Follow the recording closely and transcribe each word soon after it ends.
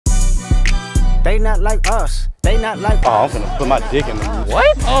They not like us. They not like us. Oh, I'm finna put my dick in them.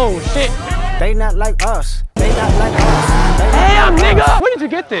 What? Oh, shit. They not like us. They not like us. Damn, nigga! Where did you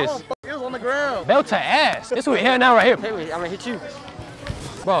get this? It was on the ground. Belt to ass. This what we here now right here. Hey, wait, I'm gonna hit you.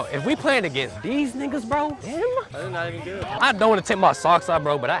 Bro, if we playing against these niggas, bro, damn. That's not even good. I don't want to take my socks off,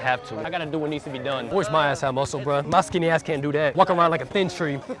 bro, but I have to. I gotta do what needs to be done. I wish my ass had muscle, bro. My skinny ass can't do that. Walk around like a thin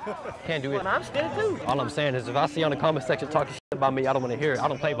tree. Can't do it. I'm scared too. All I'm saying is if I see on the comment section talking shit about me, I don't want to hear it. I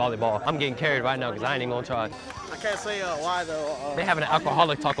don't play volleyball. I'm getting carried right now because I ain't even gonna try. I can't say why though. They having an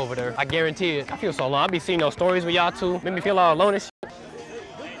alcoholic talk over there. I guarantee it. I feel so alone. I be seeing those stories with y'all too. Make me feel all alone and shit.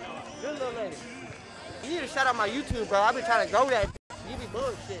 Good little lady. You need to shout out my YouTube, bro. I been trying to grow that. You be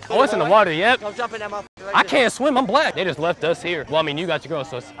bullshit. Oh, it's in the water, yep. Don't jump in that motherfucker. Like I can't swim, I'm black. They just left us here. Well, I mean, you got your girl,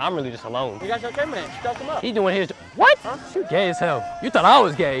 so I'm really just alone. You got your cameraman. Stuff him up. He doing his. What? Huh? You gay as hell. You thought I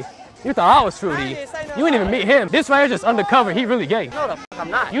was gay. You thought I was fruity. You ain't even meet him. This right here just undercover. He really gay. No, the fuck I'm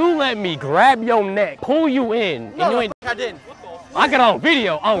not. You let me grab your neck, pull you in, No, and you the ain't. fuck I didn't. I got on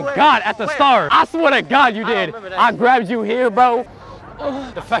video. Oh God, at the start. I swear to God you did. I grabbed you here, bro.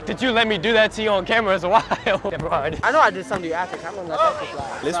 The fact that you let me do that to you on camera is wild. I know I did something to you after. I'm gonna let that shit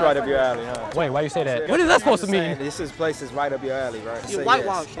slide. This right up your alley, huh? Wait, why you say that? What is that supposed to mean? This place is right up your alley, right? You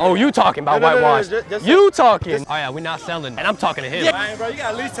whitewash. Oh, you talking about whitewash. You talking. Oh yeah, we're not selling. And I'm talking to him. Yeah. Man, bro, you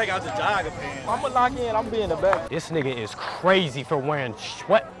gotta at least take out the jogger pants. I'm gonna lock in, I'm gonna be in the back. This nigga is crazy for wearing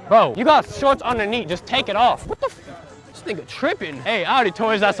sweat. Bro, you got shorts underneath, just take it off. What the f? This nigga tripping. Hey, I already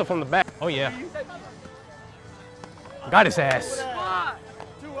tore his ass up from the back. Oh yeah. Got his ass.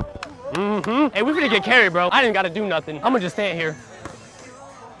 Mm-hmm. Hey, we finna get carried, bro. I didn't gotta do nothing. I'm gonna just stand here.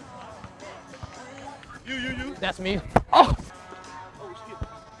 You. That's me. Oh!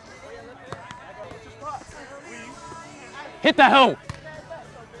 Hit that hoe!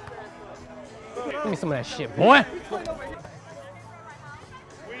 Give me some of that shit, boy.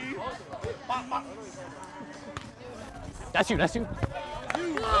 That's you.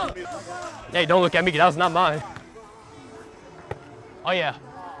 Hey, don't look at me, that was not mine. Oh yeah.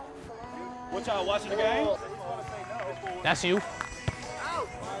 What y'all watching the game? That's you.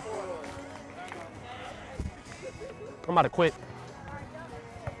 I'm about to quit.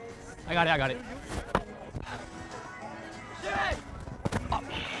 I got it.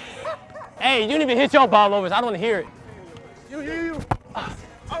 Hey, you didn't even hit your ball overs. I don't want to hear it. You.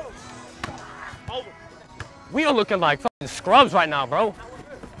 We are looking like fucking scrubs right now, bro.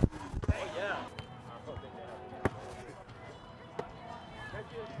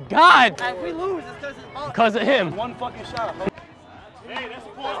 God! If we lose, it's because of him. One fucking shot. Hey, that's a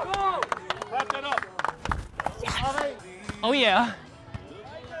point. Clap that up. Yes. Oh yeah.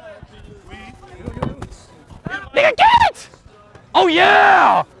 Nigga, get it! Oh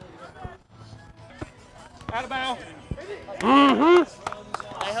yeah! Out of bounds.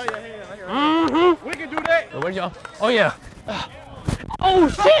 We can do that. Where'd y'all? Oh yeah. Oh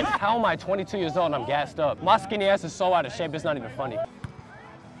shit! How am I 22 years old and I'm gassed up? My skinny ass is so out of shape, it's not even funny.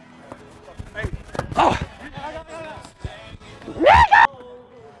 Oh! Nigga!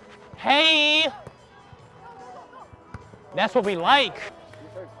 Hey! That's what we like.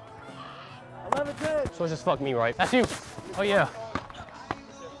 So just fuck me, right? That's you. Oh yeah.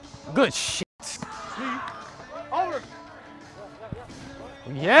 Good shit.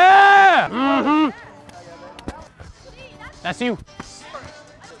 Yeah! Mm-hmm. That's you.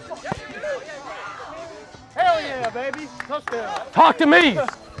 Hell yeah, baby. Touchdown. Talk to me.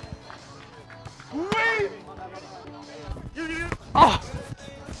 Oh.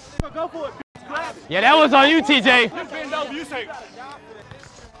 Go for it. Yeah, that was on you, TJ. You bend over, you say.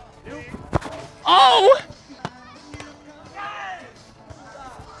 Oh!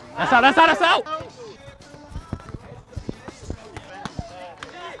 That's out.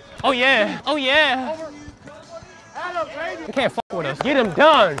 Oh yeah. You can't fuck with us. Get him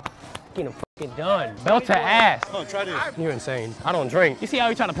done. Get him fucking done. Belt to ass. Oh, try this. You're insane. I don't drink. You see how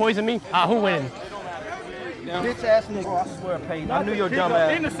you trying to poison me? Who winning? Bitch ass nigga, I swear, Peyton. I knew your dumb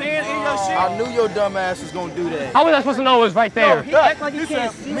ass. In the sand, in your shit. I knew your dumb ass was gonna do that. How was I supposed to know it was right there? He act like he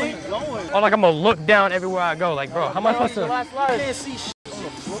can't see me. Or like I'm gonna look down everywhere I go. Like, bro, how am I supposed to? You can't see shit on the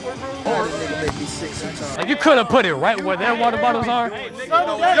floor, bro. That nigga make me sick sometimes. Like, you could have put it right where their water bottles are.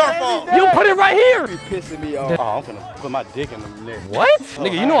 Your fault. You put it right here. You pissing me off. Oh, I'm finna put my dick in the neck. What?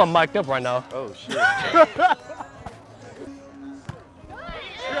 Nigga, you know I'm mic'd up right now. Oh, shit.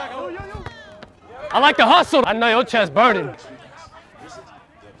 I like the hustle. I know your chest burning.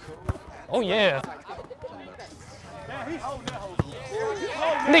 Oh yeah.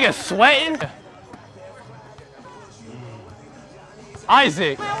 Nigga sweating.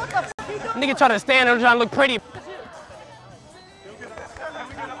 Isaac. Nigga try to stand there trying to look pretty.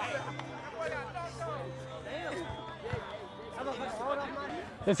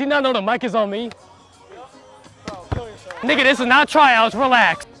 Does he not know the mic is on me? Nigga, this is not tryouts.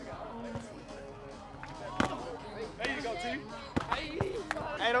 Relax. There you go, T.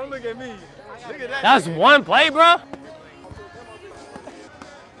 Hey, don't look at me. Look at that. That's one play, bro.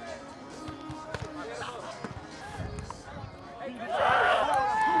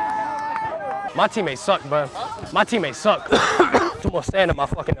 My teammates suck, bro. My teammates suck. Too much sand in my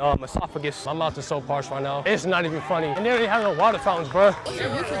fucking esophagus. My mouth is so parched right now. It's not even funny. And they don't even have no water fountains, bro. What's your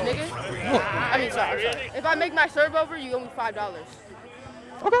YouTube, nigga? I mean, sorry. If I make my serve over, you owe me $5.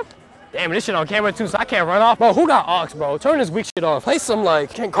 Okay. Damn, this shit on camera too, so I can't run off. Bro, who got aux, bro? Turn this weak shit off. Play some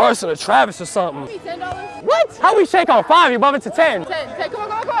like Ken Carson or Travis or something. $10? What? How we shake on 5? You bump it to 10. 10.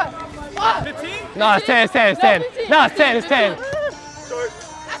 Come on. 15? No, it's 10, it's 10, it's 10. No, it's 10, it's 10.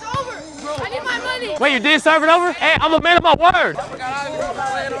 That's over. I need my money. Wait, you did serve it over? Hey, I'm a man of my word. I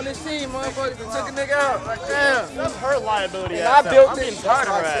was playing on this team, motherfuckers. They took a nigga out. Like, damn. That's her liability. And I built I'm this. getting tired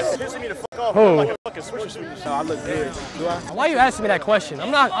of her ass. Pissing me the fuck off. Who? Like a fucking switcher sweeper. No, I look good. Do I? Why you asking me that question?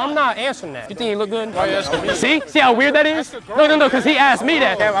 I'm not answering that. You think you look good? Why you asking me? See how weird that is? No, because he asked me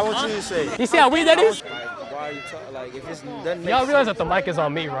that. I want you to say. You see how weird that is? Like, why are you talking? Like, if it's doesn't make Y'all realize that the mic is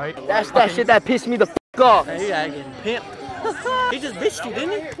on me, right? That's that shit that pissed me the fuck off. He got getting pimped. He just bitched you,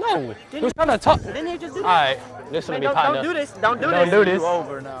 didn't he? No. He was trying to talk. Didn't he just do All that? right, listen to me, Don't partner. do this. Don't do Don't this. do this.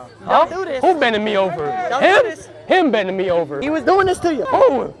 over now. Huh? do this. Who bending me over? Don't do Him? this. Him bending me over. He was doing this to you.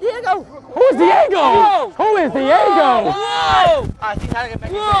 Who? Diego. Who's Diego? Who is Diego? Whoa! I see how to get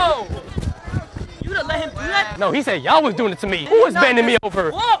back. Whoa! You done let him do that? No, he said y'all was doing it to me. Who was bending me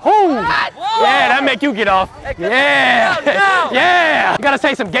over? Whoa. Who? Whoa. Yeah, that make you get off. Yeah. No. Yeah. You gotta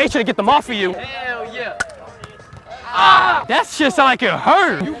say some gay shit to get them off of you. Hell yeah. That shit sound like it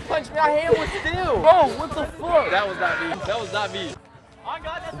hurt. You punched me. My hand was still. Bro, what the fuck? That was not me. That was not me.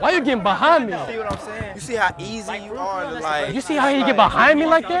 Why you getting behind me? See what I'm saying? You see how easy you are to like. You see how he get behind me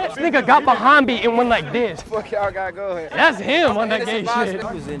like that? This nigga got behind me and went like this. Fuck y'all gotta go ahead. That's him on that gay Innocent shit.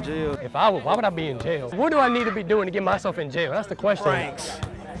 bystander was in jail. If I was, why would I be in jail? What do I need to be doing to get myself in jail? That's the question. Pranks.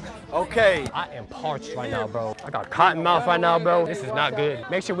 Okay. I am parched right now, bro. I got cotton mouth right now, bro. This is not good.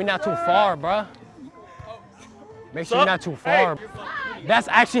 Make sure we're not too far, bro. Make sure you're not too far. That's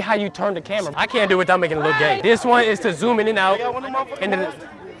actually how you turn the camera. I can't do it without making it look gay. This one is to zoom in and out. And then,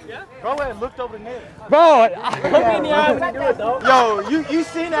 Bro, I looked over the net. bro, Look me in the eye when you do it, though. Yo, you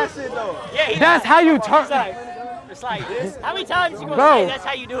seen that shit though? Yeah, that's how you turn. It's like this. How many times you gonna Bro. say that's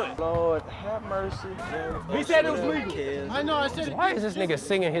how you do it? Lord, have mercy. He said it was legal. I know, I said it. Why is this nigga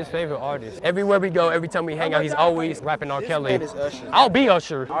singing his favorite artist? Everywhere we go, every time we hang out, he's always rapping R. Kelly. man is Usher. I'll be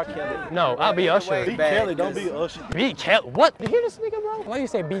Usher. R. Kelly. No, I'll be Usher. Be Kelly, don't be Usher. B. Kelly. What? You hear this nigga, bro? Why you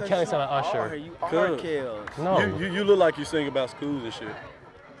say B. Kelly instead of R, Usher? you R. Kelly. No. You look like you sing about schools and shit.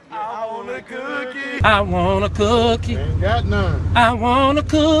 I want a cookie. I want a cookie. Ain't got none. I want a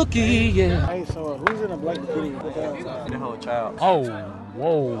cookie, yeah. Hey, so who's in a black bikini? The whole child. Oh,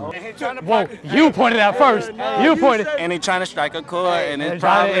 whoa. Whoa, you pointed out first. You pointed. And he trying to strike a chord, and it's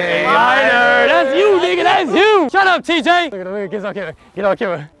Probably probably a minor. That's you, nigga. That's you. Shut up, TJ. Look at him. Get on camera. Get on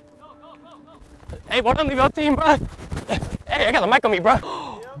camera. Hey, why don't leave your team, bro? Hey, I got a mic on me, bro.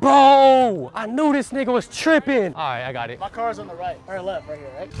 Bro, I knew this nigga was tripping. All right, I got it. My car's on the right, or left, right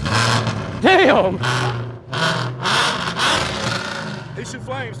here, right? Damn. He shoot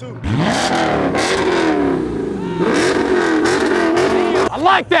flames too. I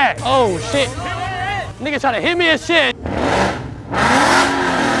like that. Oh, shit. Nigga trying to hit me and shit.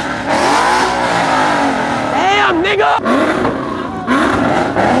 Damn, nigga.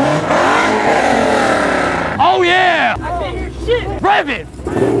 Oh, yeah. I can't hear shit. Rev it.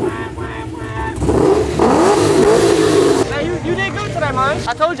 Man, you did good today, man.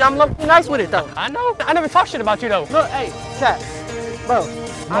 I told you I'm looking nice with it, though. I know. I never talk shit about you, though. Look, hey, chat. Bro,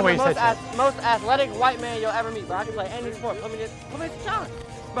 I'm way the you said most athletic white man you'll ever meet, bro. I can play any sport. Put me this challenge.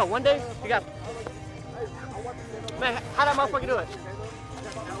 Bro, one day, you got... Man, how that motherfucker do it?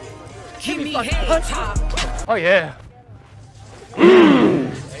 Keep me head top. Oh, yeah.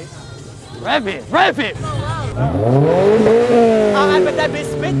 Rev it. Rev it. I bet that bitch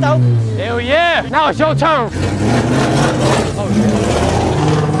spit, though. Hell yeah. Now it's your turn.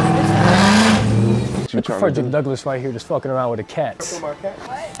 I prefer Jim Douglas right here just fucking around with the cats. I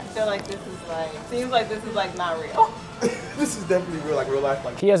feel like this is like, seems like this is like not real. This is definitely real, like real life.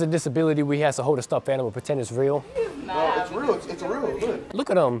 Like, He has a disability where he has to hold a stuffed animal, pretend it's real. it's real. It's real. Look. Look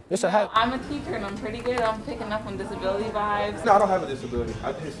at him. It's a I'm a teacher and I'm pretty good. I'm picking up on disability vibes. No, I don't have a disability.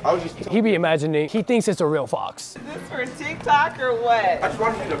 I was just. He be imagining, he thinks it's a real fox. Is this for TikTok or what? I just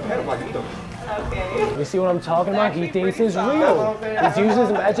wanted you to pet him like you know. Okay. You see what I'm talking about? He thinks it's real. He's using his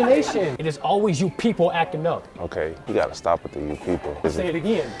imagination. It is always you people acting up. Okay, you gotta stop with the you people. Say it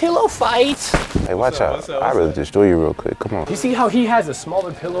again. Pillow fight. Hey, watch out. I really destroy you real quick. Come on. You see how he has a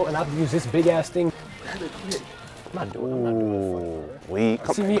smaller pillow and I have to use this big ass thing? I'm not doing it. Weak.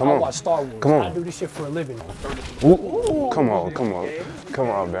 See me, Come I on. watch Star Wars. Come on. I do this shit for a living. Ooh. Come on, come on. Come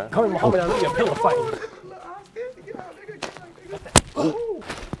on, man. Come here, Muhammad, I know you're pillow fighting.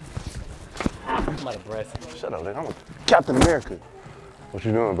 I'm out of breath. Shut up, nigga. I'm Captain America. What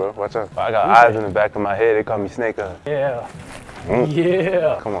you doing, bro? Watch out. I got eyes in the back of my head. They call me Snake Eyes. Yeah.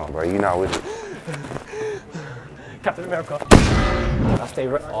 Yeah. Come on, bro. You not with it. Captain America. I stay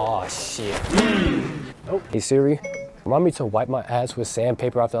right. Oh, shit. Oh. Hey, Siri. Remind me to wipe my ass with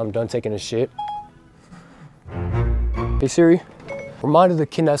sandpaper after I'm done taking a shit. Hey, Siri. Remind her to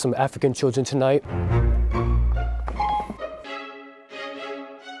kidnap some African children tonight.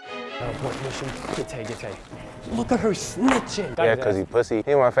 Get. Look at her snitching. Yeah, because he pussy. He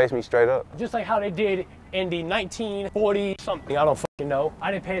didn't want to face me straight up. Just like how they did in the 1940 something. I don't fucking know.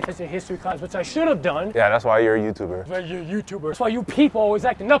 I didn't pay attention to history class, which I should have done. Yeah, that's why you're a YouTuber. That's why you're a YouTuber. That's why you people always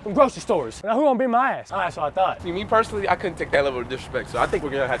acting up in grocery stores. Now who gonna beat my ass? That's what I thought. See, me personally, I couldn't take that level of disrespect, so I think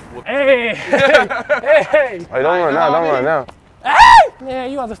we're gonna have to whoop. Hey! Hey! Hey, don't run now. Don't run now. Hey!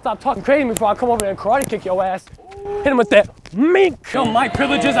 Man, you have to stop talking crazy before I come over and karate kick your ass. Hit him with that mink. Yo, mic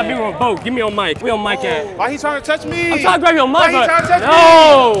privileges have been revoked. Give me your mic. Where your mic at? Why he trying to touch me? I'm trying to grab your mic. Why he trying to touch me?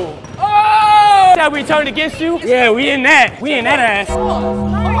 No! Oh! That we turned against you? Yeah, we in that. We in that ass.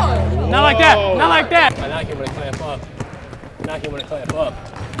 Not like that. Not like that. Now he want to clamp up. Now he want to clamp up.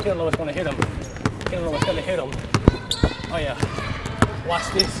 He don't know what's going to hit him. He don't know what's going to hit him. Oh, yeah. Watch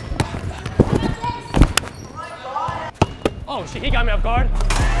this. Oh, shit. He got me off guard.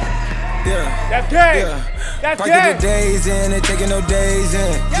 Yeah. That's gay. Yeah. That's Parking gay. the days in and taking no days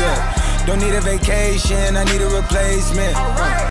in. Yeah. Don't need a vacation, I need a replacement.